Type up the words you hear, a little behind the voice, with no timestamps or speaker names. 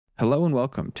Hello and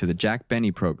welcome to the Jack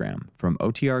Benny program from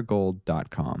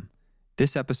OTRGold.com.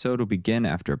 This episode will begin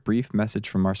after a brief message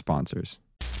from our sponsors.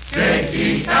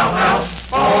 J-E-L-L-O.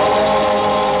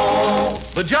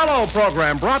 The Jell-O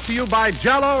program brought to you by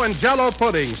Jell-O and Jell-O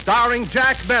Pudding, starring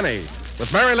Jack Benny,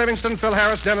 with Mary Livingston, Phil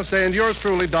Harris, Dennis Day, and yours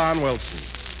truly, Don Wilson.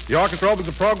 The orchestra opens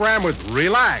the program with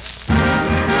Relax.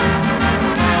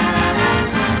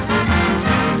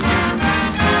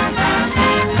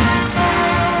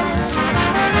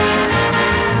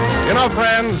 You know,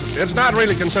 friends, it's not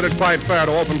really considered quite fair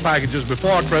to open packages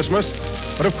before Christmas,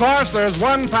 but of course there's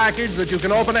one package that you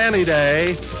can open any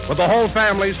day with the whole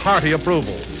family's hearty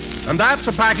approval, and that's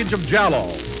a package of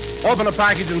Jell-O. Open a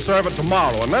package and serve it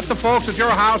tomorrow, and let the folks at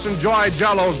your house enjoy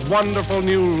Jell-O's wonderful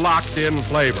new locked-in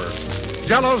flavor.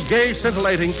 Jell-O's gay,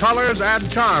 scintillating colors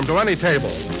add charm to any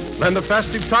table, lend a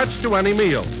festive touch to any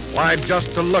meal. Why,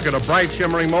 just to look at a bright,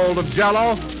 shimmering mold of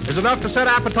Jell-O is enough to set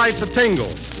appetites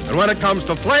a-tingle. And when it comes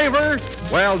to flavor,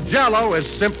 well, Jell-O is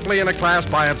simply in a class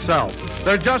by itself.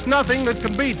 There's just nothing that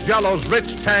can beat Jell-O's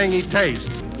rich, tangy taste,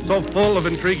 so full of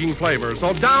intriguing flavors,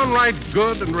 so downright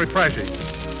good and refreshing.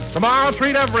 Tomorrow,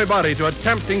 treat everybody to a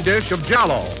tempting dish of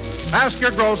Jell-O. Ask your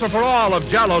grocer for all of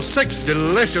Jell-O's 6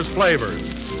 delicious flavors.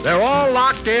 They're all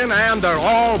locked in, and they're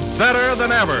all better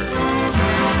than ever.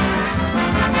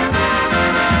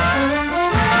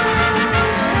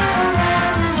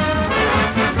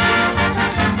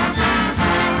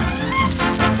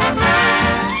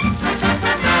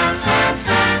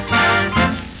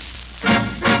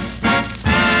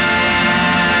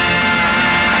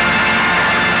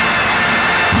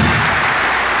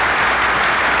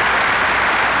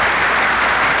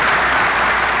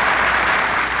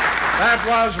 That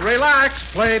was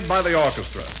Relax, played by the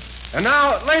orchestra. And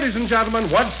now, ladies and gentlemen,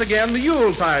 once again, the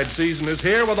Yuletide season is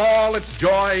here with all its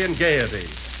joy and gaiety.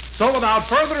 So without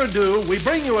further ado, we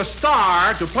bring you a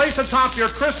star to place atop your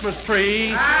Christmas tree,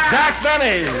 Jack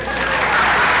Benny.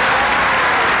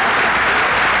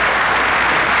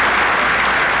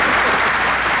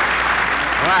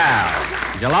 Well,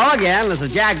 hello again. This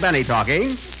is Jack Benny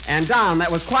talking. And Don,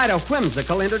 that was quite a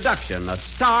whimsical introduction. A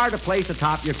star to place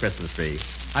atop your Christmas tree.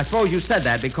 I suppose you said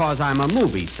that because I'm a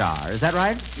movie star. Is that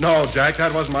right? No, Jack,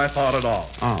 that wasn't my thought at all.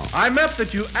 Oh. I meant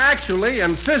that you actually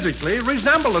and physically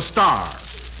resemble a star.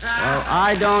 Well,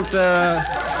 I don't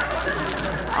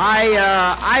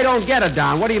get it,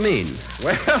 Don. What do you mean?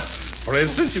 Well, for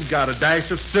instance, you've got a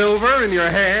dash of silver in your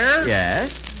hair.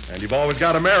 Yes. And you've always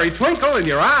got a merry twinkle in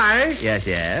your eye. Yes,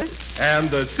 yes. And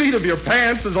the seat of your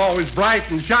pants is always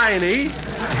bright and shiny.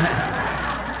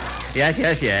 Yes,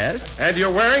 yes, yes. And you're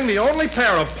wearing the only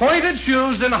pair of pointed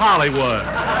shoes in Hollywood.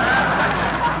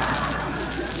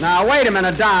 Now, wait a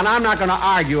minute, Don. I'm not going to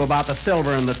argue about the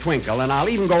silver and the twinkle, and I'll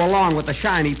even go along with the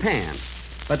shiny pants.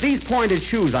 But these pointed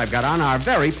shoes I've got on are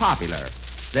very popular.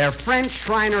 They're French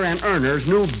Schreiner and Erner's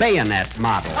new bayonet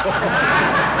model.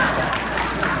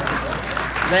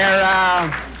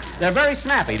 They're very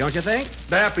snappy, don't you think?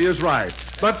 Snappy is right.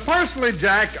 But personally,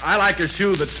 Jack, I like a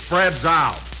shoe that spreads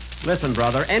out. Listen,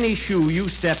 brother, any shoe you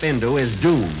step into is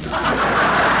doomed.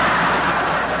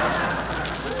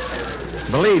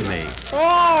 Believe me.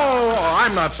 Oh,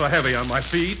 I'm not so heavy on my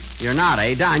feet. You're not,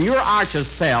 eh? Don, your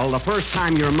arches fell the first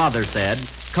time your mother said,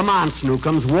 "Come on,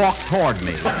 Snookums, walk toward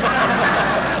me."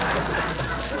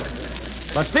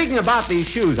 But speaking about these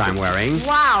shoes I'm wearing...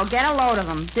 Wow, get a load of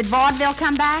them. Did vaudeville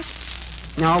come back?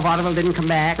 No, vaudeville didn't come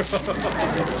back.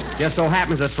 Just so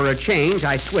happens that for a change,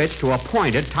 I switched to a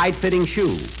pointed, tight-fitting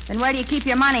shoe. Then where do you keep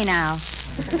your money now?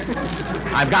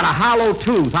 I've got a hollow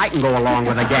tooth. I can go along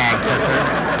with a gag, sister.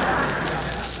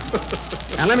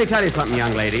 Now, let me tell you something,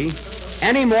 young lady.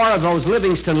 Any more of those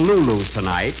Livingston Lulus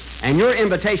tonight, and your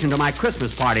invitation to my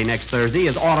Christmas party next Thursday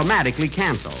is automatically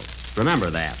canceled. Remember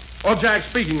that. Oh, Jack,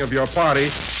 speaking of your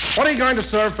party, what are you going to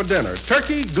serve for dinner?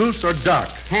 Turkey, goose, or duck?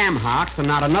 Ham hocks and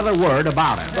not another word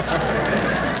about it.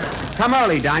 Come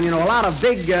early, Don. You know, a lot of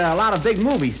big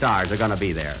movie stars are going to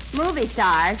be there. Movie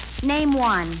stars? Name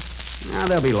one. Now,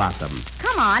 there'll be lots of them.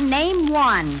 Come on, name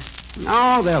one.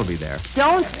 Oh, they'll be there.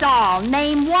 Don't stall.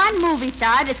 Name one movie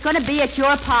star that's going to be at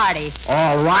your party.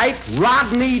 All right,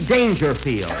 Rodney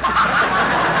Dangerfield.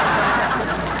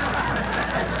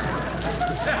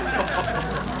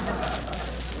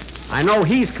 I know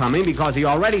he's coming because he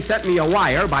already sent me a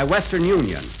wire by Western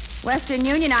Union. Western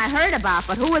Union I heard about,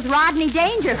 but who was Rodney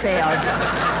Dangerfield?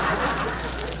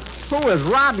 Who is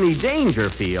Rodney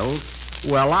Dangerfield?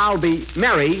 Well, I'll be...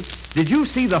 Mary, did you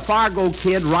see the Fargo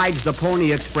Kid rides the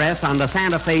Pony Express on the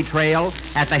Santa Fe Trail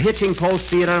at the Hitching Post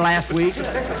Theater last week?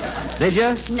 Did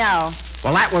you? No.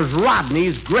 Well, that was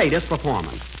Rodney's greatest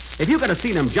performance. If you could have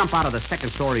seen him jump out of the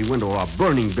second-story window of a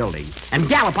burning building and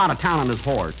gallop out of town on his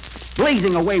horse,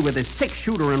 blazing away with his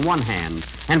six-shooter in one hand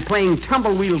and playing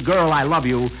Tumbleweed Girl, I Love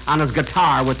You on his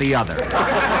guitar with the other.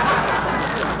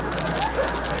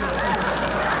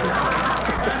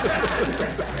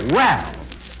 Well,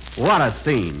 what a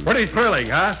scene. Pretty thrilling,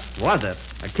 huh? Was it?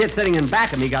 A kid sitting in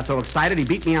back of me got so excited he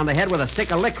beat me on the head with a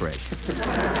stick of licorice.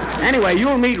 Anyway,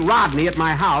 you'll meet Rodney at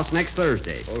my house next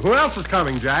Thursday. Well, who else is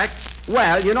coming, Jack?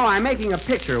 Well, you know, I'm making a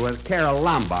picture with Carol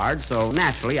Lombard, so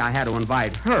naturally I had to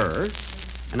invite her.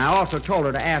 And I also told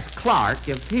her to ask Clark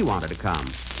if he wanted to come.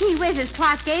 Gee whiz, is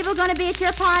Clark Gable going to be at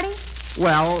your party?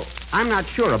 Well, I'm not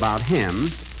sure about him,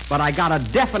 but I got a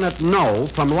definite no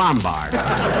from Lombard.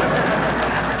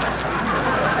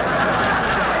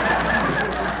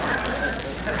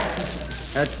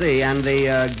 Let's see, and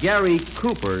the Gary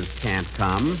Coopers can't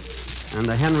come, and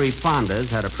the Henry Fondas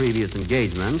had a previous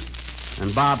engagement,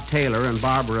 and Bob Taylor and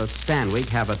Barbara Stanwyck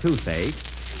have a toothache.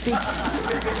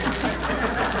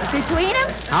 Between them?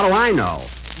 How do I know?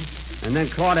 And then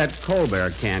Claudette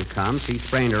Colbert can't come. She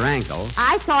sprained her ankle.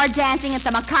 I saw her dancing at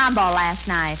the Macombo last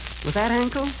night. With that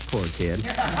ankle? Poor kid.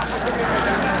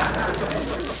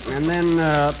 And then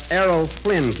Errol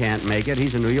Flynn can't make it.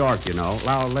 He's in New York, you know.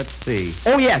 Now, let's see.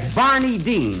 Oh, yes, Barney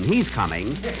Dean. He's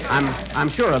coming. I'm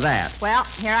sure of that. Well,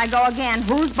 here I go again.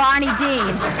 Who's Barney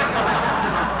Dean?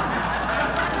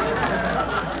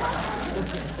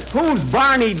 Who's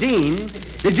Barney Dean?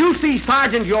 Did you see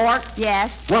Sergeant York?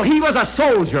 Yes. Well, he was a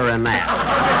soldier in that.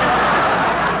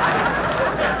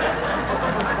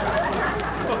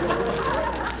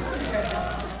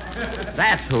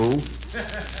 That's who.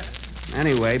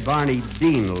 Anyway, Barney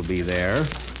Dean will be there.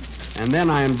 And then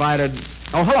I invited...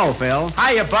 Oh, hello, Phil.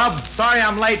 Hiya, Bub. Sorry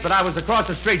I'm late, but I was across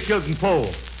the street shooting pool.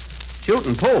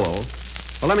 Shooting pool?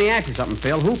 Well, let me ask you something,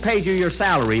 Phil. Who pays you your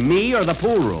salary, me or the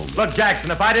pool room? Look,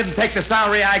 Jackson, if I didn't take the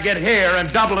salary I get here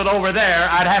and double it over there,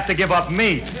 I'd have to give up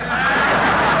meat.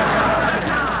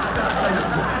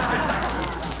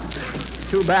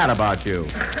 Too bad about you.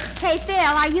 Hey, Phil,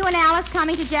 are you and Alice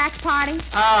coming to Jack's party?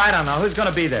 Oh, I don't know. Who's going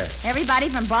to be there? Everybody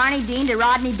from Barney Dean to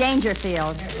Rodney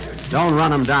Dangerfield. Don't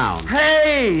run him down.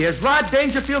 Hey, is Rod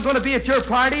Dangerfield going to be at your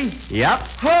party? Yep.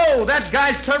 Oh, that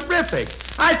guy's terrific.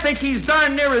 I think he's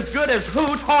darn near as good as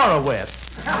Hoot Horowitz.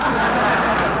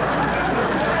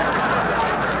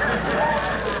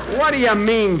 What do you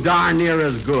mean, darn near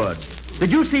as good?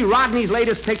 Did you see Rodney's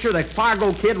latest picture, the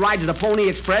Fargo kid rides the Pony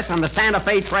Express on the Santa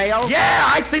Fe Trail? Yeah,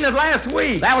 I seen it last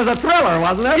week. That was a thriller,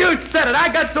 wasn't it? You said it.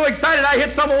 I got so excited I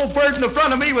hit some old bird in the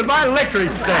front of me with my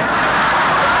licorice stick.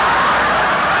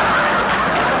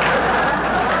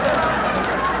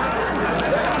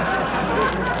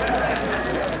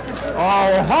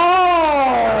 Oh, ho!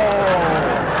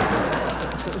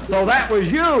 So that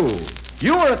was you.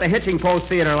 You were at the Hitching Post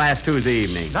Theater last Tuesday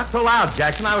evening. Not so loud,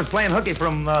 Jackson. I was playing hooky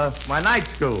from my night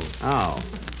school. Oh.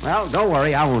 Well, don't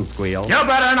worry. I won't squeal. You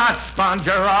better not,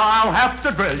 Sponger, or I'll have to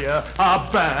drill you. A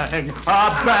bang,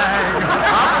 a bang, a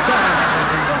bang.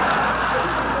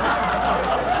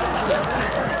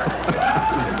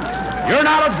 You're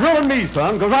not a drilling me,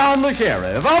 son, because I'm the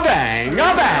sheriff. A bang, a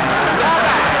bang,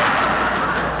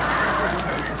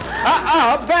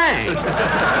 a bang. Bang.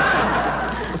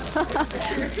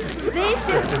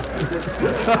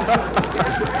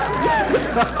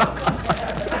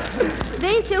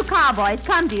 These two cowboys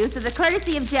come to you through the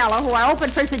courtesy of Jello, who are open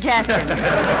for suggestions.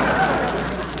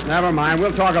 Never mind.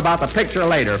 We'll talk about the picture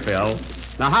later, Phil.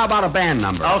 Now, how about a band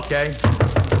number? Okay.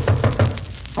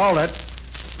 Hold it.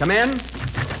 Come in.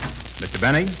 Mr.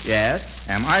 Benny, Yes.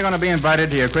 am I going to be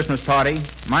invited to your Christmas party?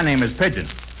 My name is Pigeon.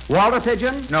 Walter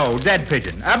Pigeon? No, Dead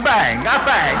Pigeon. A bang, a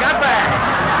bang, a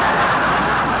bang.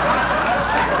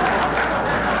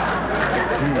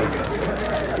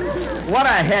 What a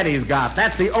head he's got.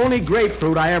 That's the only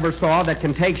grapefruit I ever saw that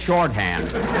can take shorthand.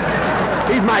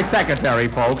 He's my secretary,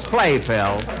 folks. Play,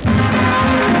 Phil.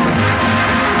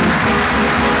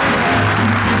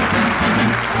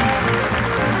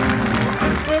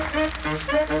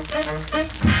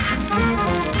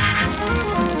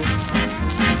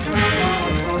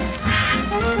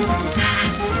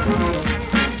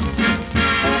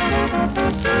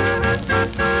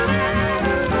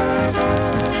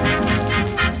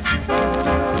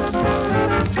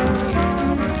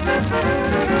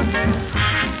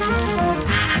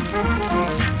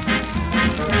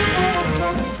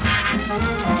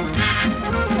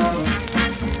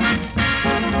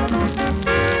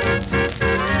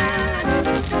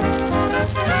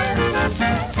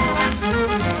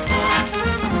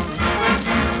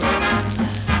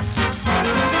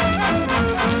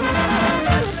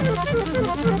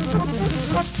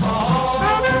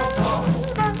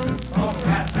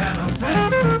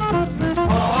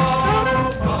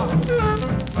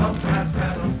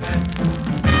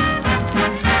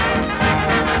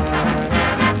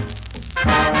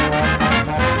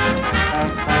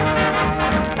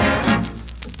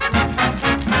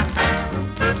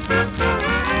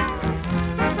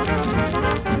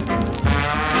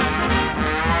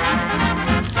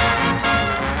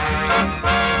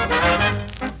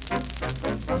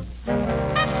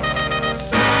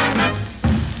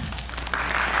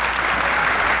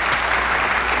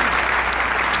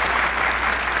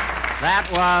 That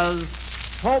was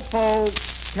Popo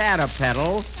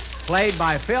Catapedal, played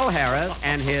by Phil Harris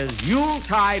and his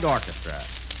Yuletide Orchestra.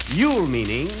 Yule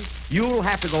meaning you'll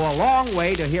have to go a long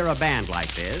way to hear a band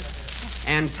like this,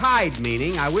 and tide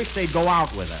meaning I wish they'd go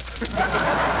out with it.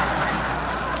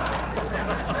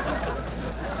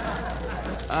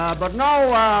 But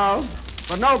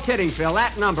no kidding, Phil.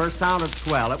 That number sounded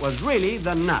swell. It was really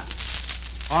the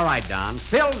Nuts. All right, Don.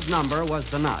 Phil's number was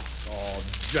the Nuts. Oh,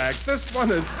 Jack, this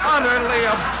one is utterly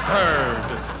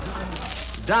absurd.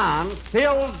 Don,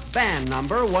 Phil's band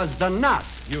number was the Nuts.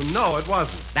 You know it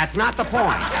wasn't. That's not the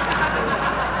point.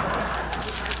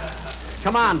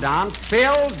 Come on, Don.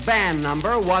 Phil's band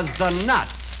number was the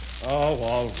Nuts. Oh,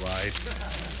 all right.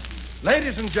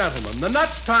 Ladies and gentlemen, the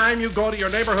next time you go to your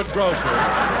neighborhood grocer...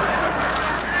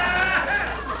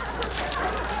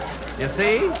 You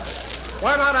see?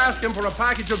 Why not ask him for a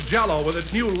package of Jell-O with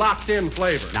its new locked-in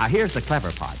flavor? Now, here's the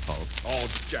clever part, folks. Oh,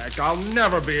 Jack, I'll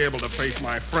never be able to face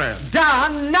my friend.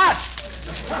 Don Nuts!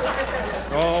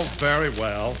 Oh, very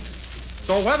well.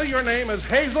 So whether your name is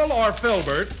Hazel or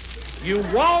Filbert, you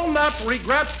will not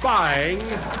regret buying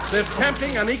this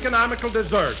tempting and economical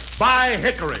dessert. Buy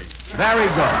Hickory. Very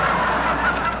good.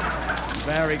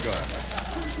 Very good.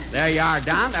 There you are,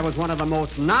 Don. That was one of the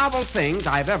most novel things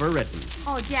I've ever written.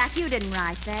 Oh, Jack, you didn't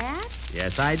write that.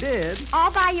 Yes, I did.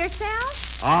 All by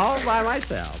yourself? All by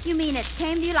myself. You mean it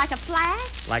came to you like a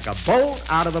flash? Like a bolt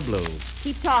out of the blue.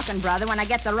 Keep talking, brother. When I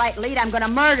get the right lead, I'm going to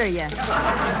murder you.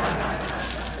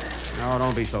 Oh,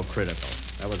 don't be so critical.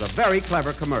 That was a very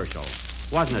clever commercial.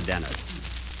 Wasn't it, Dennis?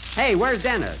 Hey, where's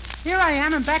Dennis? Here I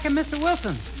am, and back at Mr.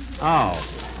 Wilson. Oh.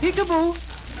 Peekaboo.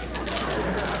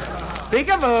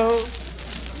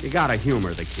 Peekaboo. You gotta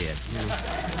humor the kid.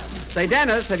 Say,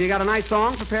 Dennis, have you got a nice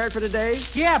song prepared for today?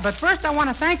 Yeah, but first I want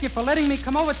to thank you for letting me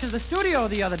come over to the studio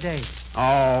the other day.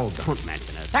 Oh, don't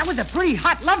mention it. That was a pretty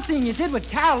hot love scene you did with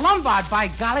Carol Lombard, by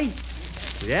golly.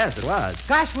 Yes, it was.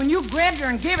 Gosh, when you grabbed her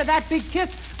and gave her that big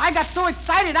kiss, I got so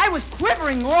excited I was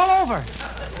quivering all over.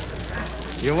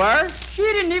 You were? She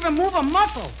didn't even move a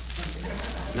muscle.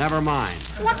 Never mind.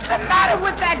 What's the matter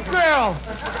with that girl?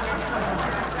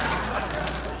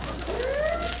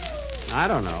 I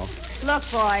don't know. Look,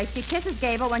 boy, she kisses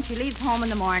Gable when she leaves home in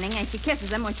the morning, and she kisses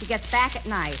him when she gets back at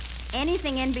night.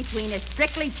 Anything in between is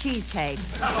strictly cheesecake.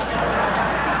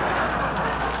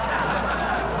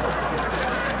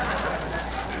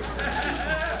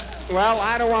 Well,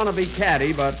 I don't want to be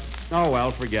catty, but, oh,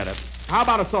 well, forget it. How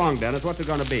about a song, Dennis? What's it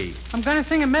going to be? I'm going to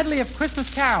sing a medley of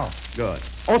Christmas carols. Good.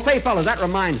 Oh, say, fellas, that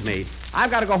reminds me. I've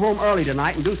got to go home early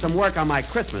tonight and do some work on my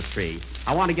Christmas tree.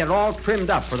 I want to get it all trimmed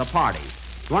up for the party.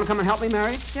 You want to come and help me,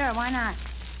 Mary? Sure, why not?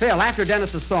 Phil, after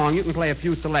Dennis's song, you can play a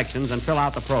few selections and fill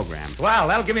out the program. Well,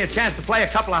 that'll give me a chance to play a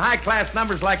couple of high-class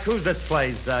numbers like who's this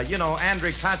plays?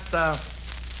 Andre Costa.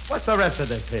 What's the rest of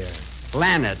this here?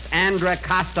 Lannis, Andra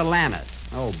Costa-Lannis.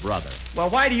 Oh, brother. Well,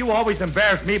 why do you always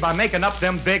embarrass me by making up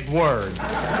them big words?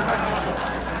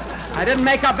 I didn't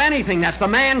make up anything. That's the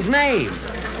man's name.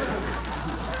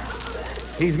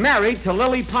 He's married to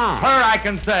Lily Pond. Her I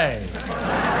can say.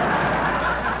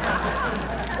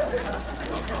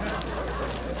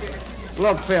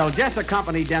 Look, Phil, just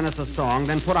accompany Dennis's song,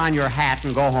 then put on your hat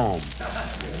and go home.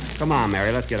 Come on,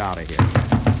 Mary, let's get out of here.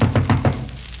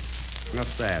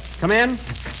 What's that? Come in.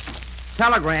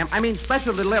 Telegram.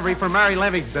 Special delivery for Mary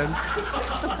Livingston.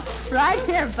 Right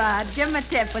here, Bud. Give him a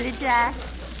tip, will you, Jack?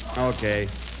 Okay.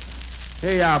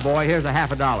 Here you are, boy. Here's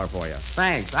 $50 for you.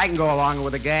 Thanks. I can go along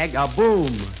with a gag. A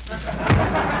boom.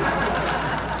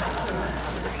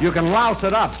 You can louse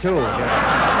it up, too.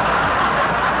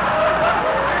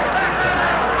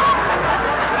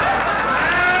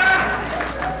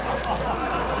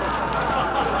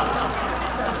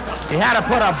 He had to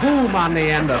put a boom on the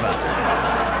end of it.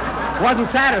 Wasn't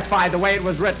satisfied the way it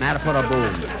was written. Had to put a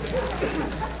boom.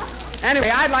 Anyway,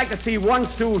 I'd like to see one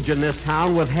stooge in this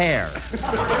town with hair.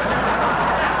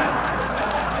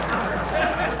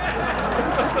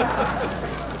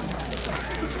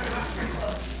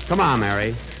 Come on,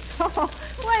 Mary. Oh,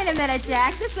 wait a minute,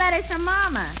 Jack. This letter's from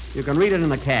Mama. You can read it in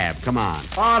the cab. Come on.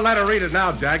 Oh, let her read it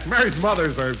now, Jack. Mary's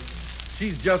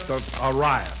she's just a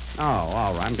riot. Oh,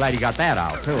 all right. I'm glad you got that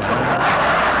out, too.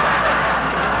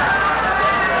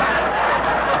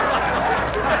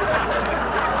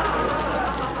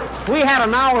 If we had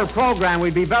an hour program,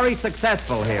 we'd be very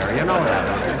successful here. You know that.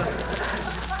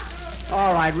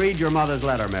 All right, read your mother's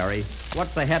letter, Mary.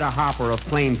 What's the head of Hopper of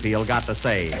Plainfield got to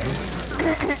say?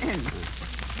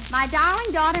 My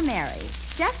darling daughter Mary,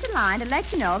 just a line to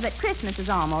let you know that Christmas is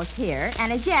almost here,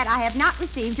 and as yet I have not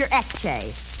received your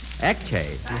X-Chay.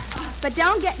 Ekche. But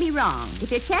don't get me wrong.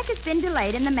 If your check has been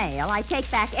delayed in the mail, I take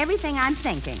back everything I'm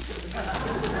thinking.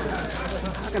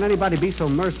 How can anybody be so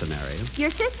mercenary?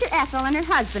 Your sister Ethel and her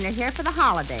husband are here for the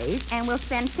holidays and will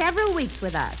spend several weeks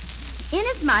with us.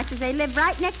 Inasmuch as they live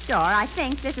right next door, I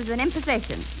think this is an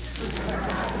imposition.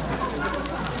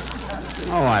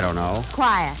 Oh, I don't know.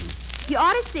 Quiet. You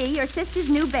ought to see your sister's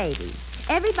new baby.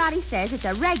 Everybody says it's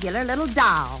a regular little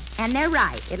doll, and they're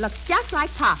right. It looks just like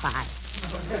Popeye.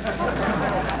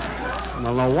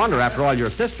 Well, no wonder, after all, your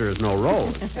sister is no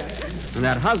rose. And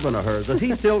that husband of hers, does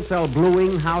he still sell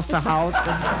bluing house to house?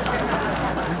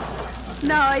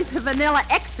 No, he's a vanilla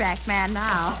extract man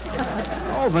now.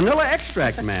 Oh, vanilla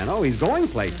extract man. Oh, he's going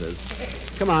places.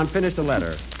 Come on, finish the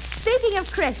letter. Speaking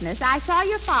of Christmas, I saw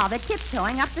your father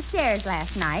tiptoeing up the stairs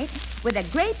last night with a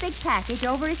great big package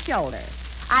over his shoulder.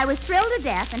 I was thrilled to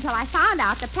death until I found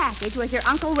out the package was your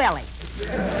Uncle Willie.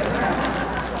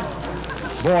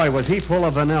 Boy, was he full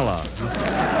of vanilla.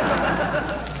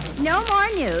 No more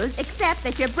news, except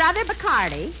that your brother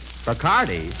Bacardi...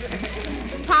 Bacardi?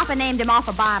 Papa named him off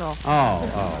a bottle.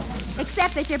 Oh.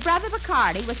 Except that your brother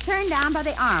Bacardi was turned down by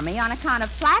the Army on account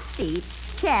of flat feet,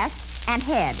 chest, and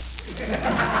head.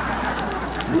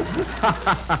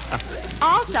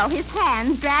 Also, his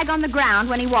hands drag on the ground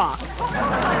when he walks.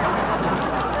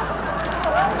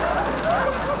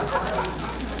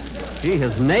 Gee,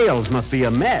 his nails must be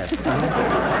a mess.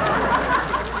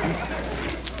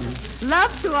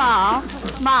 Love to all,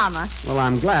 Mama. Well,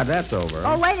 I'm glad that's over.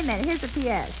 Oh, wait a minute. Here's the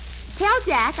P.S. Tell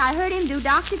Jack I heard him do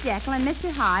Dr. Jekyll and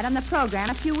Mr. Hyde on the program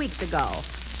a few weeks ago.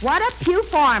 What a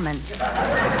pewformance.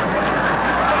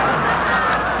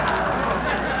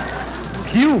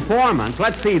 Pewformance?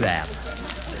 Let's see that.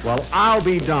 Well, I'll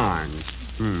be darned.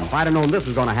 If I'd have known this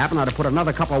was going to happen, I'd have put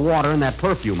another cup of water in that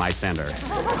perfume I sent her.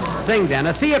 Sing,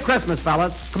 Dennis. See you Christmas,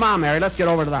 fellas. Come on, Mary. Let's get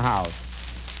over to the house.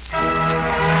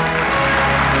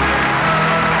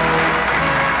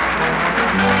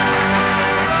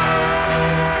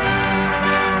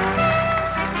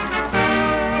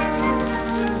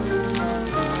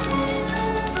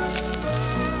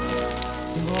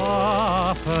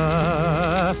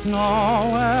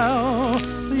 Noel,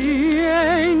 the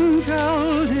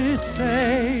angel did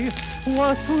say,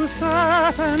 was to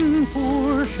certain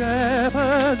poor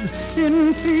shepherds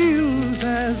in fields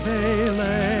as they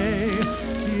lay,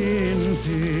 in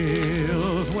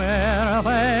fields where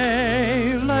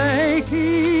they lay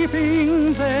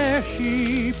keeping their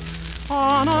sheep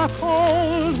on a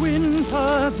cold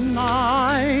winter's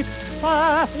night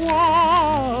that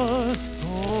was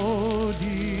so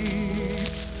deep.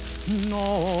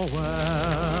 Noel,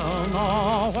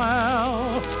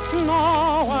 Noel,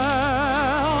 Noel,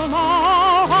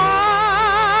 Noel,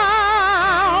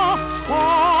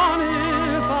 one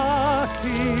is the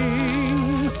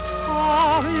King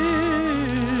of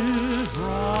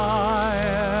Israel.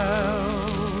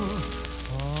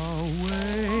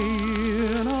 Away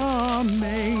in a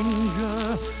manger,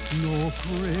 no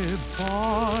crib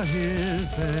for his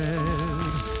bed,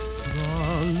 the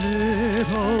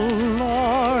little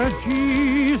Lord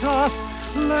Jesus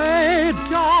laid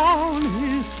down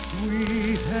his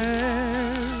sweet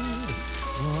head.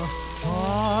 The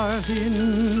stars in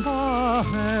the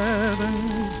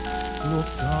heavens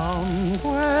looked down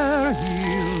where he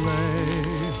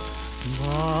lay.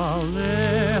 The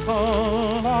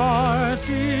little Lord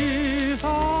Jesus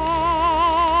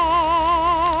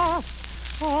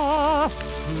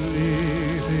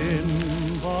asleep in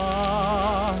the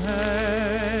hay.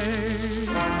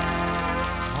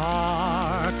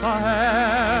 Hark the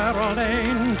herald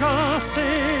angels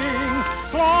sing,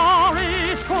 glory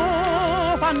to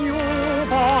the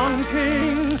newborn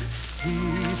King.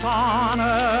 Peace on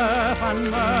earth and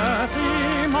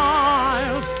mercy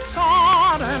mild,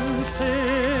 God and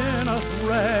sinners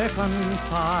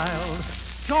reconciled.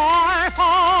 Joyful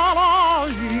all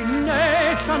ye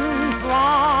nations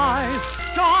rise,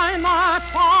 join the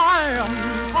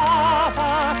triumph of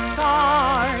the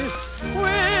skies.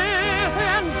 With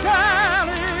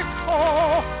angelic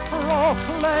hope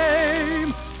proclaim,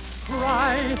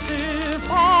 Christ is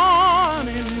born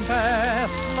in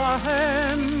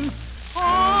Bethlehem.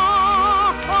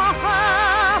 Hark the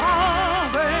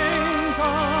herald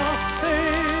angels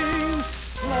sing,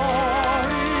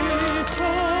 glory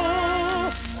to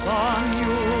the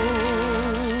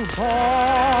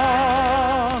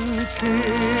newborn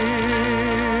King.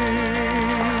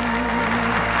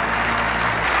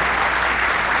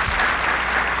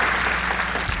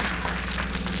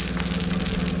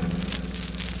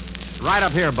 Right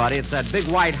up here, buddy. It's that big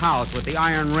white house with the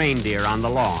iron reindeer on the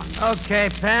lawn. Okay,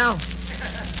 pal.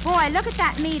 Boy, look at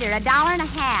that meter,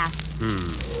 $1.50.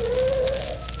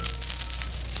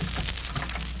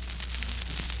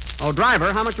 Oh,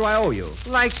 driver, how much do I owe you?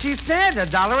 Like she said,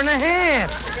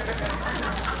 $1.50.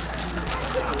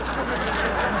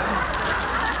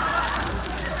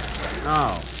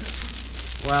 Oh.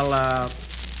 Well,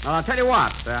 I'll tell you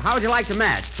what. How would you like to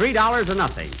match? $3 or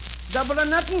nothing? Double or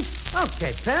nothing?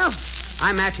 Okay, pal.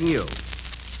 I'm matching you.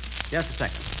 Just a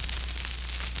second.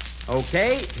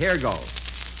 Okay, here goes.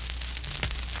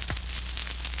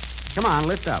 Come on,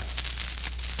 lift up.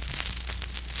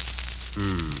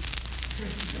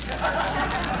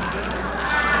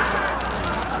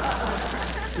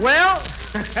 Well,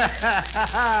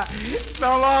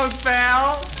 so long,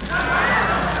 pal.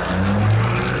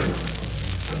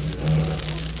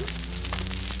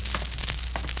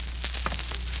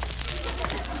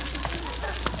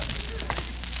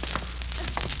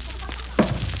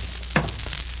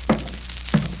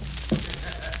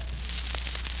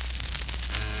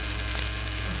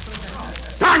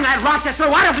 Darn that Rochester,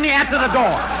 why doesn't he answer the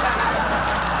door?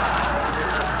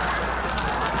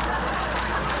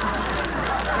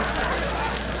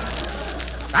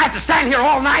 I have to stand here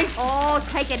all night? Oh,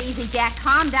 take it easy, Jack.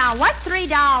 Calm down. What's $3?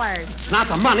 It's not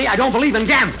the money. I don't believe in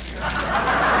gambling.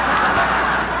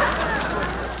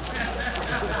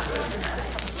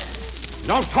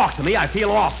 Don't talk to me. I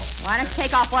feel awful. Why don't you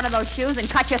take off one of those shoes and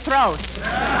cut your throat?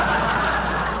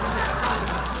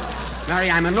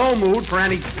 Mary, I'm in no mood for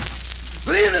any...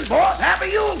 Good evening, boss. Happy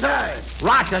Yuletide.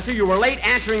 Rochester, you were late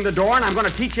answering the door, and I'm going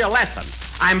to teach you a lesson.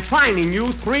 I'm fining you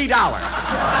 $3.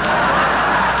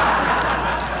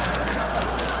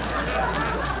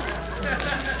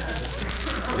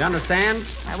 You understand?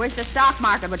 I wish the stock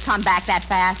market would come back that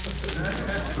fast.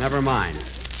 Never mind.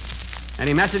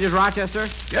 Any messages, Rochester?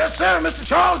 Yes, sir. Mr.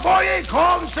 Charles Boyer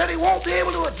called and said he won't be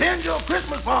able to attend your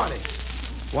Christmas party.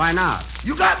 Why not?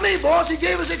 You got me, boss. He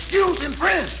gave his excuse in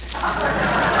French.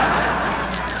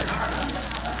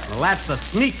 Well, that's the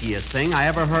sneakiest thing I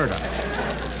ever heard of.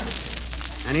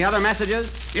 Any other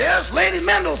messages? Yes, Lady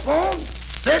Mendel phoned.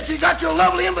 Said she got your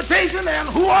lovely invitation, and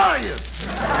who are you?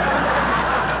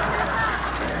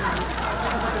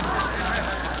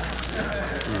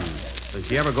 Did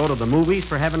she ever go to the movies,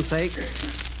 for heaven's sake?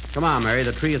 Come on, Mary,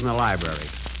 the tree is in the library.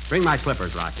 Bring my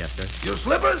slippers, Rochester. Your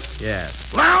slippers?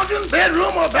 Yes. Lounging,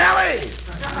 bedroom, or ballet?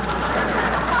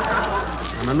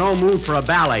 I'm in no mood for a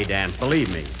ballet dance,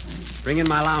 believe me. Bring in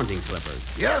my lounging slippers.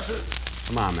 Yes, sir.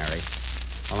 Come on, Mary.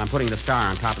 While I'm putting the star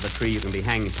on top of the tree, you can be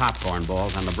hanging popcorn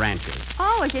balls on the branches.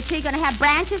 Oh, is your tree going to have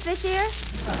branches this year?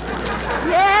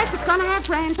 Yes, it's going to have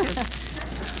branches.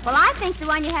 Well, I think the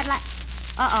one you had like...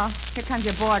 Uh-oh, here comes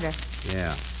your boarder.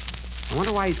 Yeah. I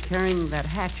wonder why he's carrying that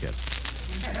hatchet.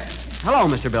 Hello,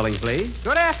 Mr. Billingsley.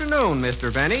 Good afternoon,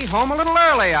 Mr. Benny. Home a little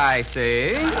early, I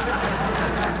see.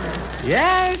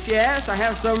 Yes, I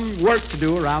have some work to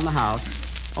do around the house.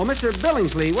 Oh, Mr.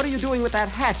 Billingsley, what are you doing with that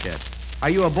hatchet? Are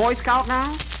you a Boy Scout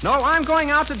now? No, I'm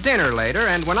going out to dinner later,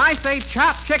 and when I say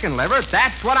chopped chicken liver,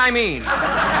 that's what I mean.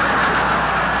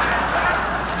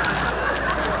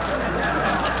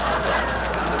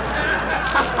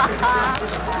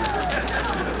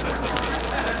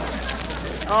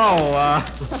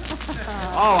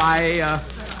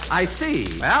 I see.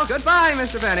 Well, goodbye,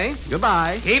 Mr. Benny.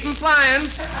 Goodbye. Keep 'em flying.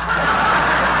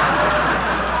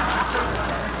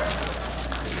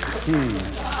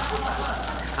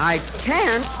 I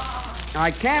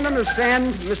can't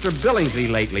understand Mr.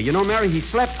 Billingsley lately. You know, Mary, he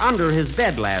slept under his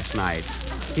bed last night.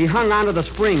 He hung onto the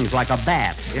springs like a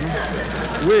bat, you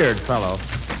know? Weird fellow.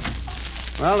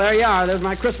 Well, there you are. There's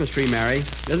my Christmas tree, Mary.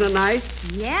 Isn't it nice?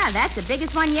 Yeah, that's the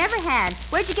biggest one you ever had.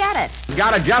 Where'd you get it?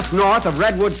 Got it just north of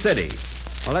Redwood City.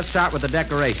 Well, let's start with the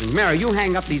decorations. Mary, you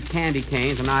hang up these candy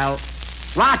canes, and I'll...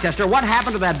 Rochester, what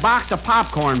happened to that box of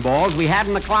popcorn balls we had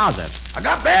in the closet? I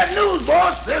got bad news,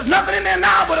 boss. There's nothing in there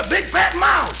now but a big fat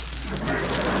mouse.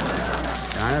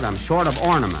 Darn it, I'm short of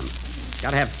ornaments. Got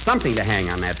to have something to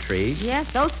hang on that tree. Yes,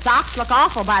 those socks look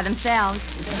awful by themselves.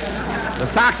 The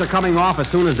socks are coming off as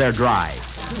soon as they're dry.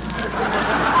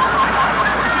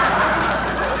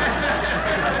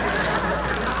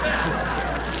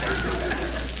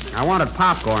 I wanted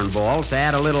popcorn balls to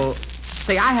add a little...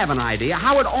 Say, I have an idea.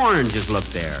 How would oranges look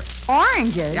there?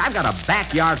 Oranges? Yeah, I've got a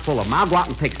backyard full of them. I'll go out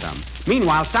and pick some.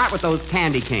 Meanwhile, start with those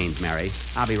candy canes, Mary.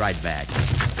 I'll be right back.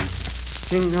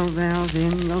 Jingle bells,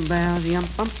 yum, bum, bum,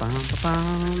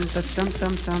 bum, dum,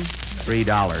 dum, dum.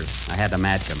 $3. I had to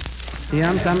match them.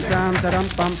 Yum, dum, dum, dum,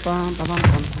 bum, bum, bum,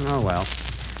 bum. Oh, well.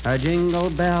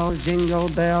 Jingle bells, yum,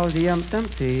 dum,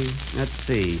 dee. Let's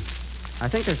see. I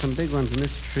think there's some big ones in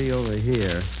this tree over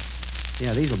here.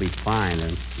 Yeah, these will be fine.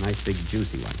 They're nice, big,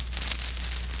 juicy ones.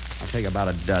 I'll take about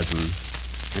a dozen.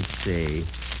 Let's see.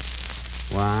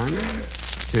 1,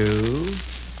 2,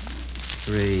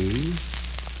 3,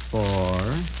 4,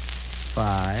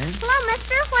 5. Hello,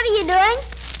 mister. What are you doing?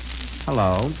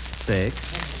 Hello, 6.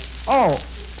 Oh,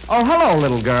 hello,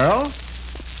 little girl.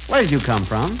 Where did you come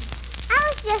from? I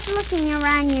was just looking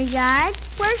around your yard.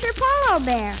 Where's your polo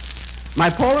bear? My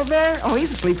polar bear? Oh,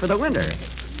 he's asleep for the winter.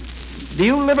 Do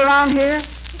you live around here?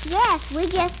 Yes, we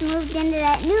just moved into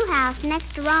that new house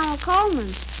next to Ronald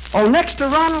Coleman's. Oh, next to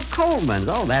Ronald Coleman's.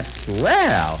 Oh, that's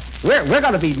swell. We're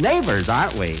going to be neighbors,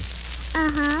 aren't we?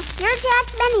 Uh-huh. You're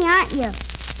Jack Benny, aren't you?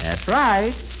 That's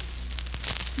right.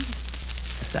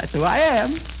 That's who I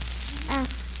am.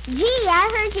 Gee, I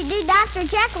heard you do Dr.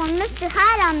 Jekyll and Mr.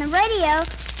 Hyde on the radio.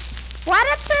 What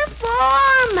a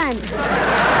performance!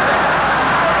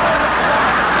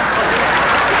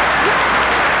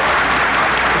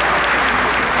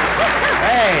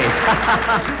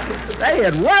 Hey,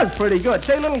 it was pretty good.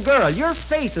 Say, little girl, your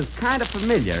face is kind of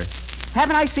familiar.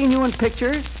 Haven't I seen you in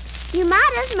pictures? You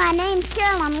might have. My name's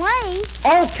Carolyn Lee.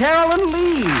 Oh, Carolyn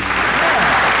Lee.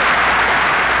 Yeah.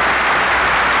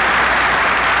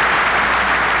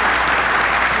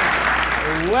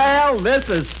 Well, this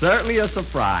is certainly a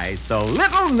surprise. So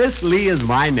little Miss Lee is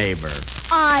my neighbor.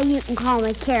 You can call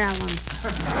me Carolyn.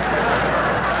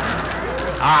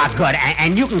 Good.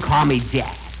 And you can call me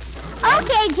Jack.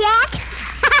 Okay, Jack.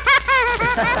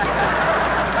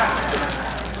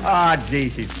 Gee,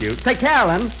 she's cute. Say,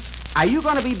 Carolyn, are you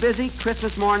going to be busy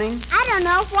Christmas morning? I don't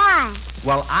know why.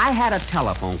 Well, I had a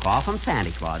telephone call from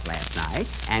Santa Claus last night,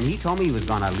 and he told me he was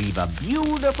going to leave a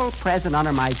beautiful present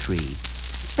under my tree,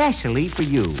 especially for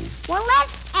you. Well,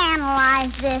 let's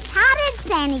analyze this. How did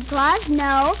Santa Claus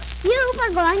know you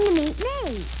were going to meet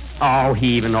me? Oh,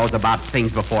 he even knows about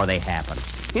things before they happen.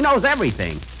 He knows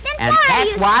everything. Then And why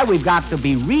that's why we've got to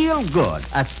be real good,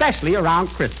 especially around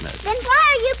Christmas. Then why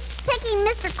are you picking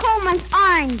Mr. Coleman's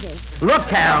oranges? Look,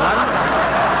 Carolyn.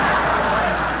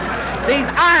 These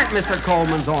aren't Mr.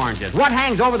 Coleman's oranges. What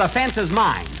hangs over the fence is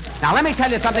mine. Now, let me tell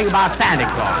you something about Santa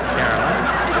Claus, Carolyn.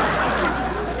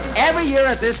 Every year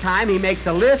at this time, he makes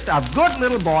a list of good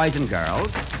little boys and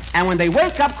girls, and when they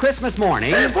wake up Christmas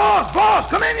morning... Hey, boss,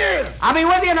 come in here. I'll be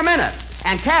with you in a minute.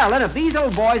 And, Carolyn, if these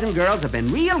little boys and girls have been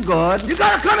real good... You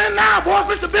gotta come in now, boss.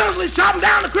 Mr. Billingsley's chopping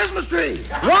down the Christmas tree.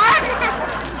 What?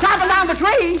 Chopping down the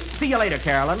tree? See you later,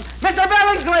 Carolyn. Mr.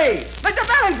 Billingsley! Mr.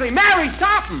 Billingsley, Mary's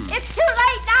chopping. It's too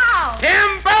late now.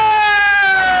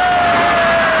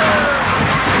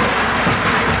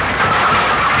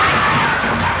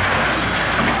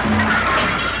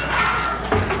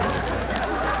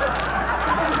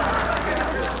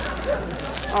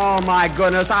 Oh, my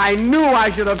goodness, I knew I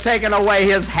should have taken away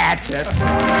his hatchet.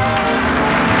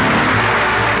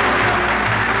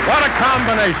 What a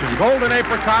combination. Golden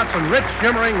apricots and rich,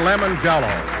 shimmering lemon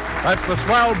jello. That's the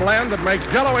swell blend that makes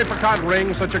Jello apricot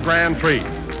rings such a grand treat.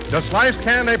 Just sliced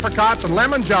canned apricots and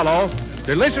lemon jello,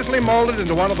 deliciously molded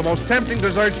into one of the most tempting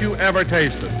desserts you ever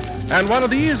tasted. And one of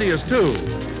the easiest, too.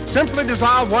 Simply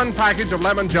dissolve one package of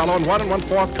lemon jello in 1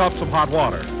 1/4 cups of hot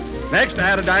water. Next,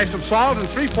 add a dash of salt and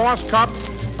 3/4 cups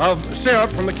of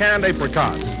syrup from the canned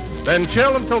apricots. Then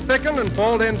chill until thickened and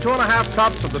fold in 2 1/2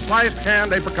 cups of the sliced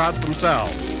canned apricots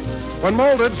themselves. When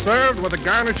molded, served with a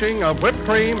garnishing of whipped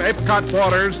cream, apricot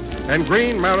quarters, and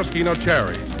green maraschino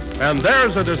cherries. And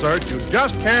there's a dessert you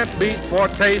just can't beat for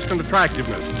taste and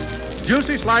attractiveness.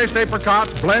 Juicy sliced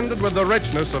apricots blended with the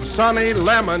richness of sunny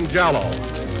lemon jello.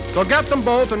 So get them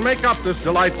both and make up this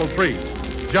delightful treat.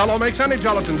 Jello makes any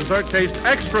gelatin dessert taste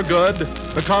extra good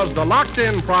because the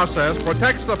locked-in process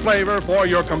protects the flavor for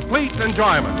your complete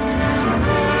enjoyment.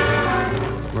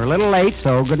 We're a little late,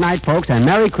 so good night, folks, and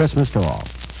Merry Christmas to all.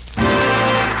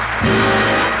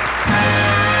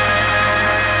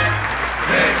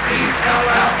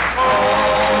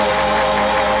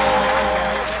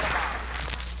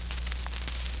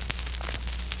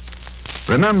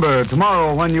 Remember,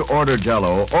 tomorrow when you order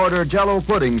Jell-O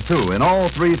puddings, too, in all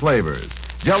 3 flavors.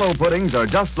 Jell-O puddings are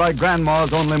just like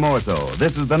Grandma's, only more so.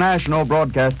 This is the National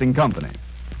Broadcasting Company.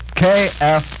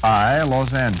 KFI,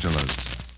 Los Angeles.